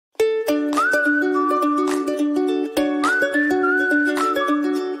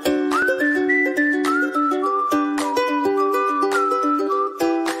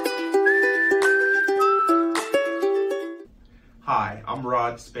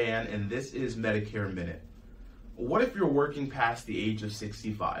fan, and this is Medicare Minute. What if you're working past the age of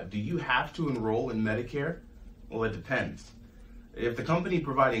 65? Do you have to enroll in Medicare? Well, it depends. If the company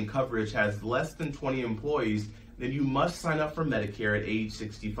providing coverage has less than 20 employees, then you must sign up for Medicare at age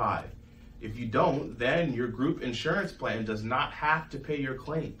 65. If you don't, then your group insurance plan does not have to pay your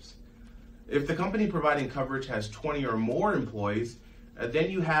claims. If the company providing coverage has 20 or more employees,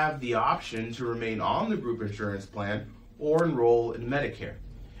 then you have the option to remain on the group insurance plan or enroll in Medicare.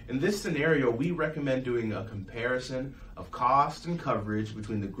 In this scenario, we recommend doing a comparison of cost and coverage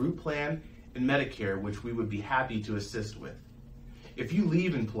between the group plan and Medicare, which we would be happy to assist with. If you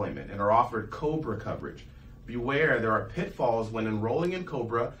leave employment and are offered COBRA coverage, beware there are pitfalls when enrolling in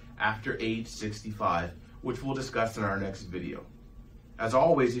COBRA after age 65, which we'll discuss in our next video. As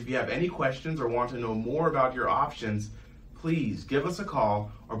always, if you have any questions or want to know more about your options, please give us a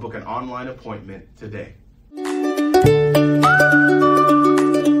call or book an online appointment today.